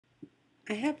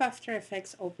I have After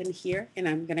Effects open here, and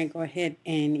I'm going to go ahead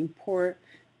and import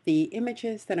the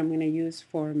images that I'm going to use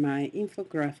for my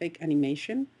infographic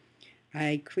animation.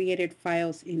 I created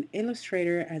files in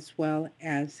Illustrator as well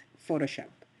as Photoshop.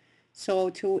 So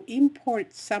to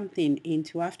import something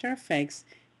into After Effects,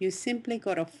 you simply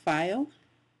go to File,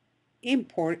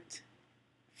 Import,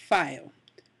 File.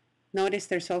 Notice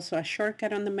there's also a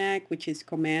shortcut on the Mac, which is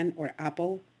Command or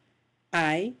Apple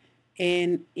I,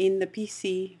 and in the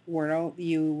PC world,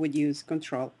 you would use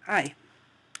Control I.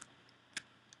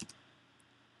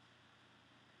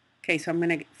 Okay, so I'm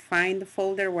going to find the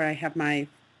folder where I have my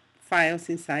files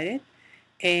inside it,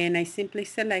 and I simply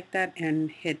select that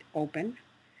and hit open.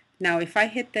 Now, if I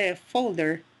hit the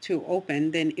folder to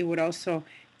open, then it would also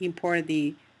import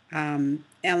the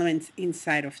elements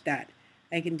inside of that.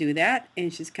 I can do that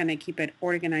and just kind of keep it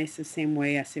organized the same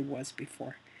way as it was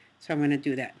before. So I'm going to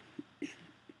do that.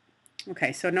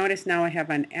 Okay, so notice now I have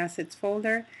an assets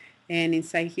folder, and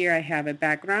inside here I have a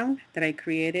background that I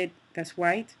created that's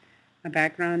white, a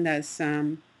background that's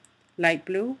light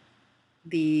blue,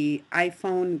 the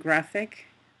iPhone graphic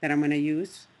that I'm going to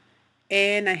use,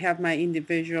 and I have my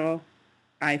individual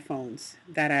iPhones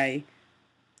that I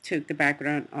took the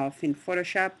background of in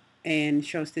Photoshop and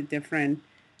shows the different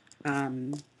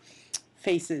um,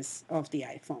 faces of the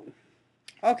iPhone.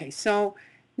 Okay, so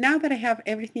now that I have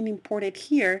everything imported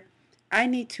here, I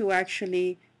need to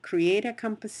actually create a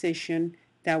composition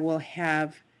that will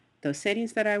have the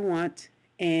settings that I want,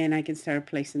 and I can start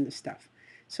placing the stuff.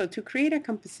 So to create a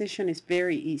composition is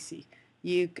very easy.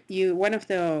 One of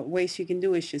the ways you can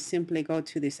do is just simply go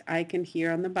to this icon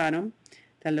here on the bottom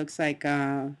that looks like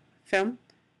a film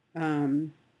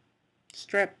um,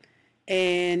 strip,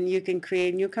 and you can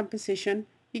create new composition.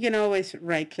 You can always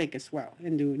right click as well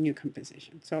and do new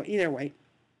composition. So either way,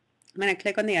 I'm going to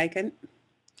click on the icon,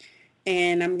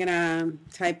 and I'm going to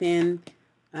type in,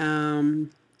 we're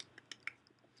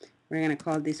going to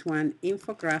call this one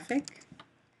Infographic,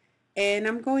 and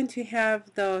I'm going to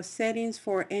have the settings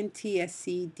for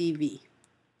NTSC DV.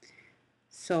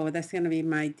 So that's going to be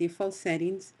my default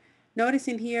settings. Notice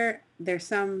in here there's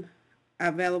some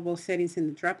available settings in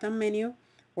the drop-down menu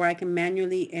where I can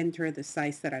manually enter the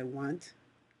size that I want.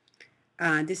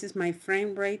 This is my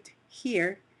frame rate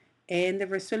here, and the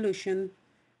resolution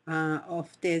of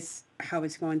this, how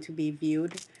it's going to be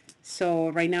viewed. So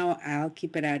right now I'll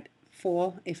keep it at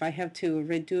full. If I have to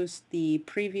reduce the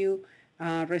preview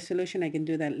resolution, I can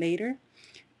do that later.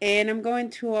 And I'm going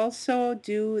to also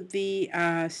do the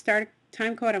start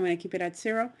time code. I'm going to keep it at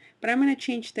 0, but I'm going to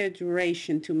change the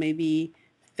duration to maybe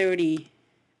 30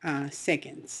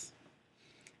 seconds.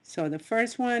 So the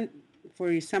first one,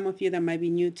 for some of you that might be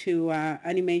new to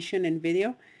animation and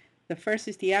video, the first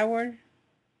is the hour,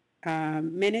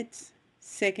 minutes,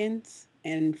 seconds,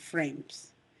 and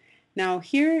frames. Now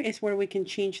here is where we can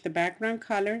change the background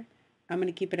color. I'm going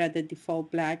to keep it at the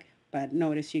default black, but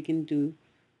notice you can do,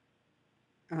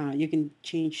 you can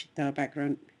change the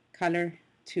background color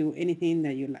to anything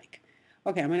that you like.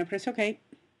 Okay, I'm going to press OK.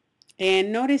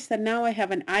 And notice that now I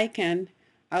have an icon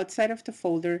outside of the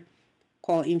folder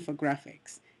called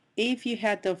Infographics. If you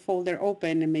had the folder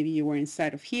open and maybe you were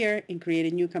inside of here and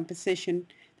created a new composition,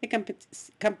 the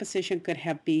composition could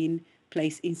have been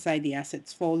placed inside the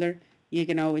assets folder. You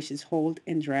can always just hold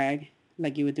and drag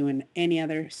like you would do in any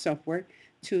other software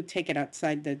to take it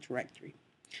outside the directory.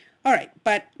 All right,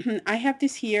 but I have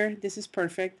this here. This is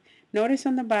perfect. Notice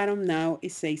on the bottom now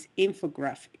it says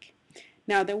Infographic.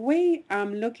 Now the way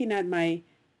I'm looking at my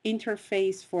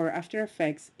interface for After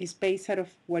Effects is based out of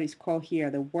what is called here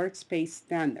the workspace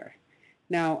standard.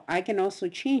 Now I can also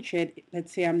change it.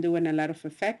 Let's say I'm doing a lot of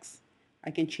effects. I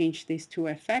can change this to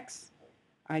effects.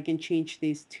 I can change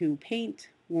this to paint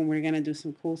when we're going to do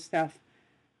some cool stuff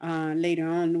later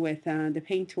on with the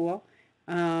paint tool.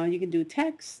 You can do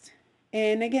text.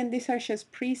 And again, these are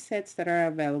just presets that are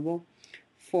available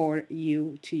for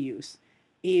you to use.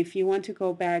 If you want to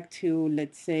go back to,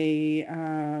 let's say,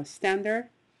 standard,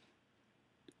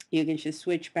 you can just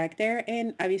switch back there,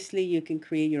 and obviously you can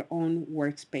create your own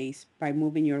workspace by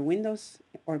moving your windows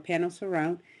or panels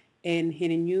around and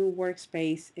hitting new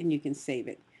workspace, and you can save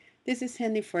it. This is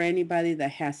handy for anybody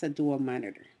that has a dual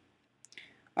monitor.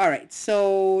 All right,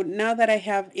 so now that I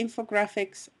have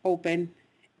infographics open,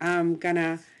 I'm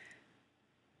gonna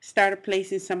start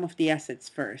placing some of the assets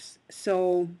first.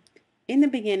 So in the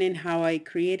beginning, how I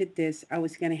created this, I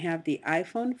was going to have the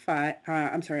iPhone 5,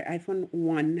 iPhone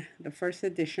 1, the first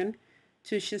edition,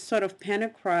 to just sort of pan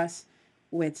across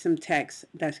with some text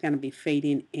that's going to be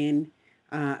fading in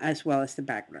as well as the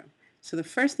background. So the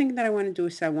first thing that I want to do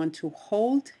is I want to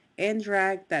hold and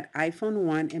drag that iPhone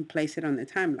 1 and place it on the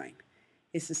timeline.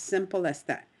 It's as simple as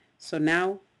that. So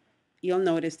now you'll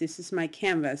notice this is my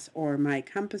canvas or my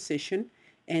composition,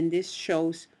 and this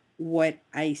shows what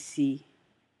I see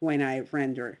when I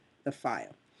render the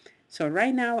file. So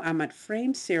right now I'm at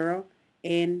frame 0,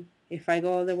 and if I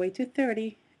go all the way to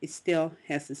 30, it still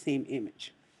has the same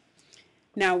image.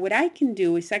 Now what I can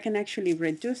do is I can actually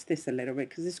reduce this a little bit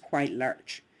because it's quite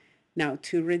large. Now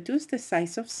to reduce the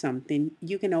size of something,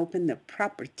 you can open the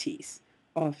properties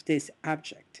of this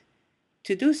object.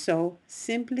 To do so,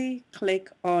 simply click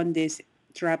on this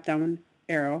drop down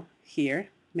arrow here,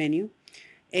 menu,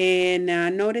 and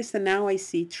notice that now I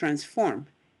see transform.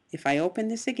 If I open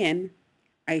this again,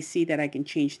 I see that I can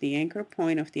change the anchor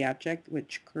point of the object,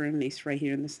 which currently is right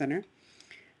here in the center.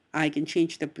 I can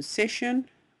change the position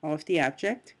of the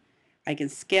object. I can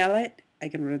scale it, I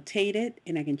can rotate it,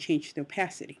 and I can change the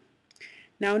opacity.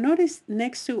 Now notice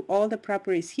next to all the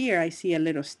properties here, I see a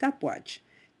little stopwatch.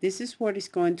 This is what is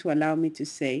going to allow me to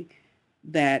say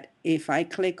that if I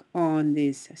click on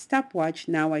this stopwatch,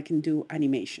 now I can do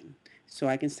animation. So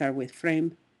I can start with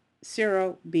frame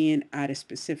 0 being at a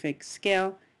specific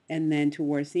scale, and then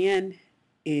towards the end,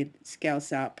 it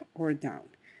scales up or down.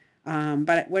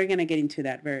 But we're going to get into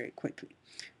that very quickly.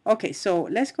 Okay, so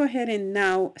let's go ahead and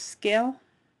now scale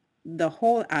the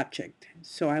whole object.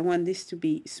 So I want this to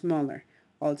be smaller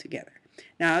altogether.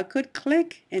 Now I could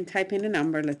click and type in a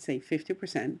number, let's say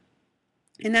 50%,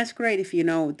 and that's great if you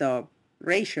know the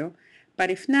ratio,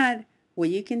 but if not, what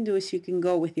you can do is you can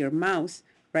go with your mouse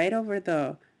right over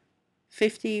the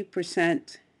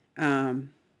 50%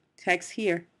 text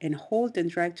here and hold and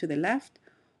drag to the left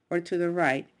or to the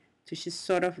right to just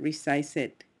sort of resize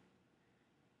it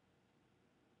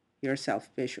yourself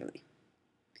visually.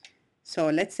 So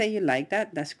let's say you like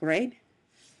that, that's great.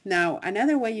 Now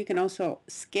another way you can also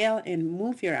scale and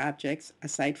move your objects,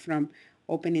 aside from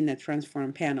opening the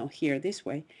transform panel here this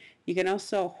way, you can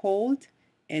also hold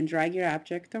and drag your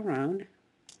object around,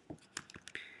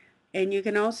 and you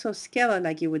can also scale it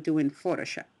like you would do in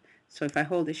Photoshop. So if I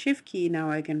hold the shift key,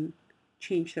 now I can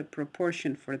change the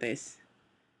proportion for this,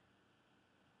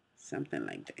 something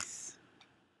like this.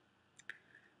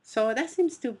 So that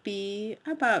seems to be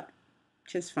about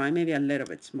just fine, maybe a little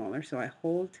bit smaller. So I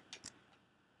hold,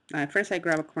 first I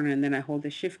grab a corner and then I hold the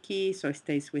shift key so it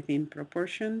stays within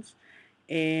proportions,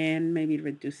 and maybe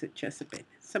reduce it just a bit,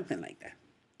 something like that.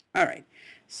 All right,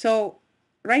 so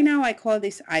right now I call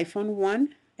this iPhone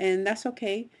 1, and that's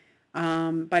okay.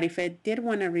 But if I did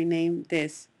want to rename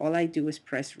this, all I do is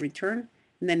press return,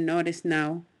 and then notice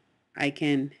now I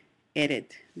can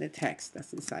edit the text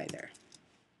that's inside there.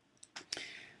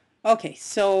 Okay,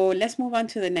 so let's move on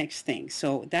to the next thing.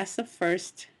 So that's the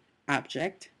first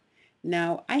object.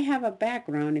 Now I have a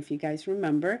background, if you guys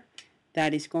remember,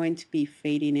 that is going to be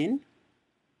fading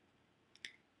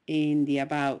in the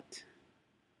about.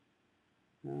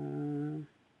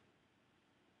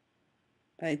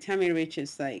 By the time it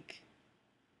reaches like,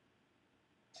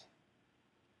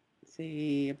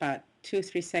 say about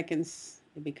 2-3 seconds,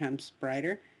 it becomes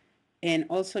brighter. And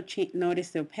also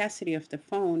notice the opacity of the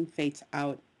phone fades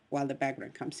out while the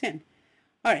background comes in.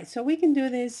 All right, so we can do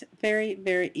this very,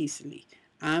 very easily.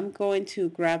 I'm going to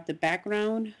grab the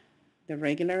background, the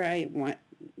regular I want,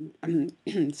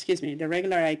 excuse me, the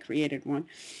regular I created one.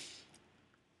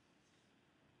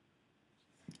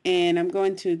 And I'm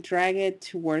going to drag it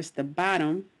towards the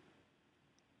bottom.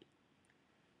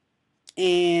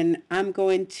 And I'm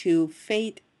going to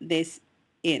fade this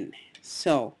in.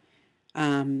 So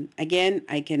again,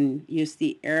 I can use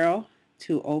the arrow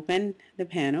to open the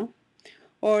panel.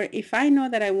 Or if I know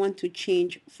that I want to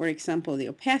change, for example, the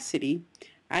opacity,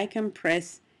 I can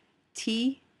press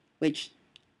T, which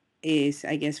is,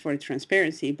 I guess, for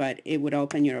transparency, but it would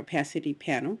open your opacity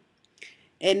panel.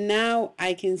 And now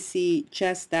I can see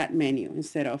just that menu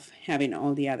instead of having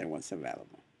all the other ones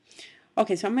available.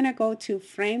 Okay, so I'm going to go to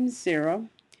frame 0,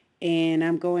 and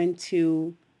I'm going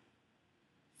to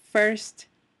first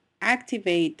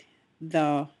activate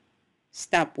the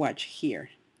stopwatch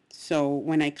here. So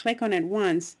when I click on it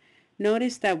once,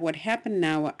 notice that what happened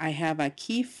now, I have a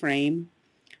keyframe,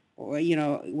 or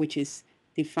which is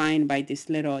defined by this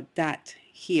little dot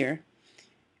here,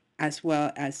 as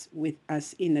well as with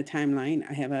us in the timeline.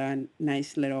 I have a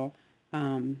nice little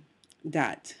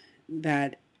dot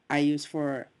that I use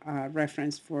for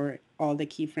reference for all the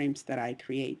keyframes that I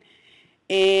create.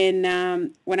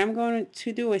 And what I'm going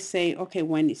to do is say, okay,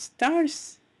 when it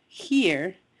starts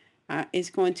here, it's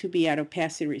going to be at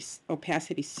opacity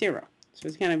 0. So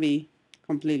it's going to be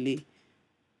completely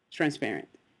transparent.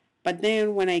 But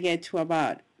then when I get to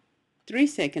about 3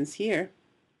 seconds here,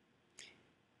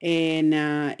 And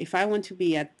if I want to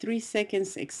be at 3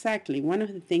 seconds exactly, one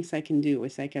of the things I can do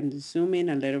is I can zoom in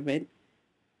a little bit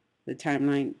the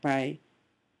timeline by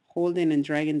holding and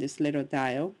dragging this little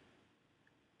dial.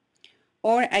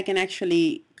 Or I can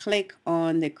actually click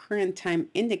on the current time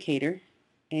indicator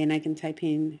and I can type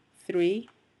in 3.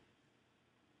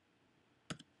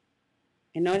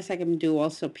 And notice I can do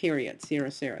also period, 0,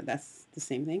 0. That's the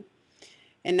same thing.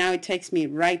 And now it takes me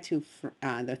right to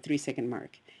the 3 second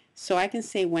mark. So I can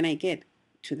say when I get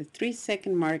to the 3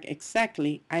 second mark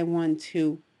exactly, I want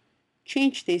to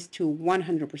change this to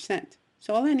 100%.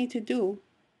 So all I need to do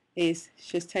is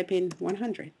just type in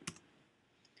 100.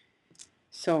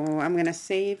 So I'm going to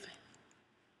save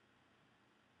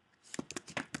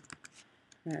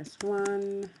as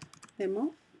one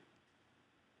demo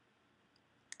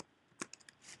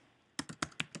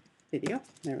video.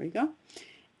 There we go.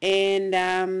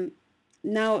 And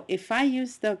now if I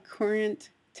use the current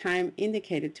time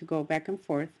indicator to go back and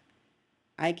forth,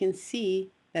 I can see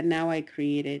that now I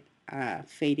created a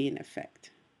fading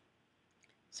effect.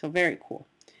 So very cool.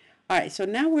 All right, so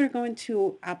now we're going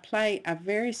to apply a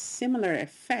very similar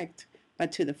effect,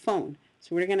 but to the phone.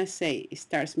 So we're going to say it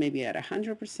starts maybe at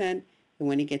 100%, and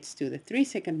when it gets to the 3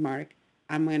 second mark,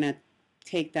 I'm going to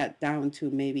take that down to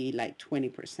maybe like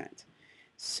 20%.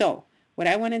 So what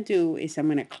I want to do is I'm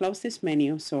going to close this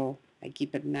menu so I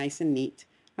keep it nice and neat.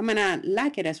 I'm going to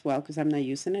lock it as well because I'm not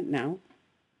using it now.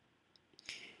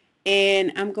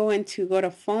 And I'm going to go to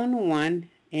phone 1,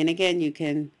 and again you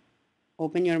can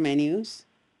open your menus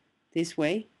this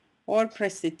way or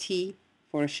press the T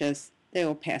for just the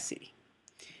opacity.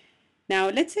 Now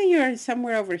let's say you're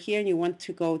somewhere over here and you want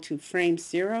to go to frame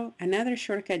 0. Another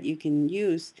shortcut you can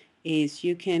use is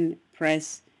you can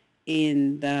press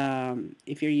in the,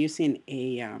 if you're using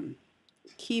a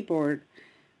keyboard,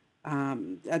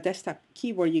 a desktop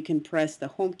keyboard, you can press the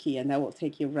home key and that will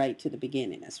take you right to the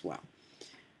beginning as well.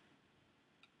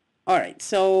 All right,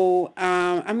 so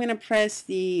I'm going to press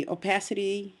the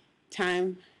opacity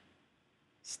time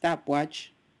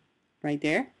stopwatch right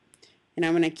there. And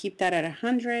I'm going to keep that at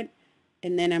 100.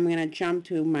 And then I'm going to jump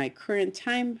to my current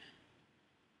time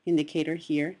indicator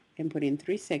here and put in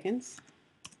 3 seconds.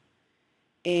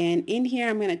 And in here,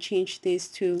 I'm going to change this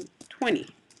to 20%.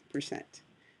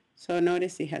 So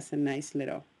notice it has a nice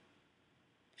little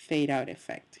fade out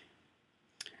effect.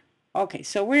 Okay,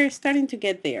 so we're starting to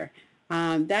get there.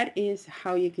 That is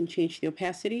how you can change the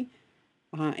opacity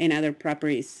and other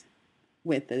properties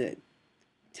with the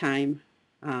time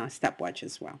stopwatch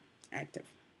as well active.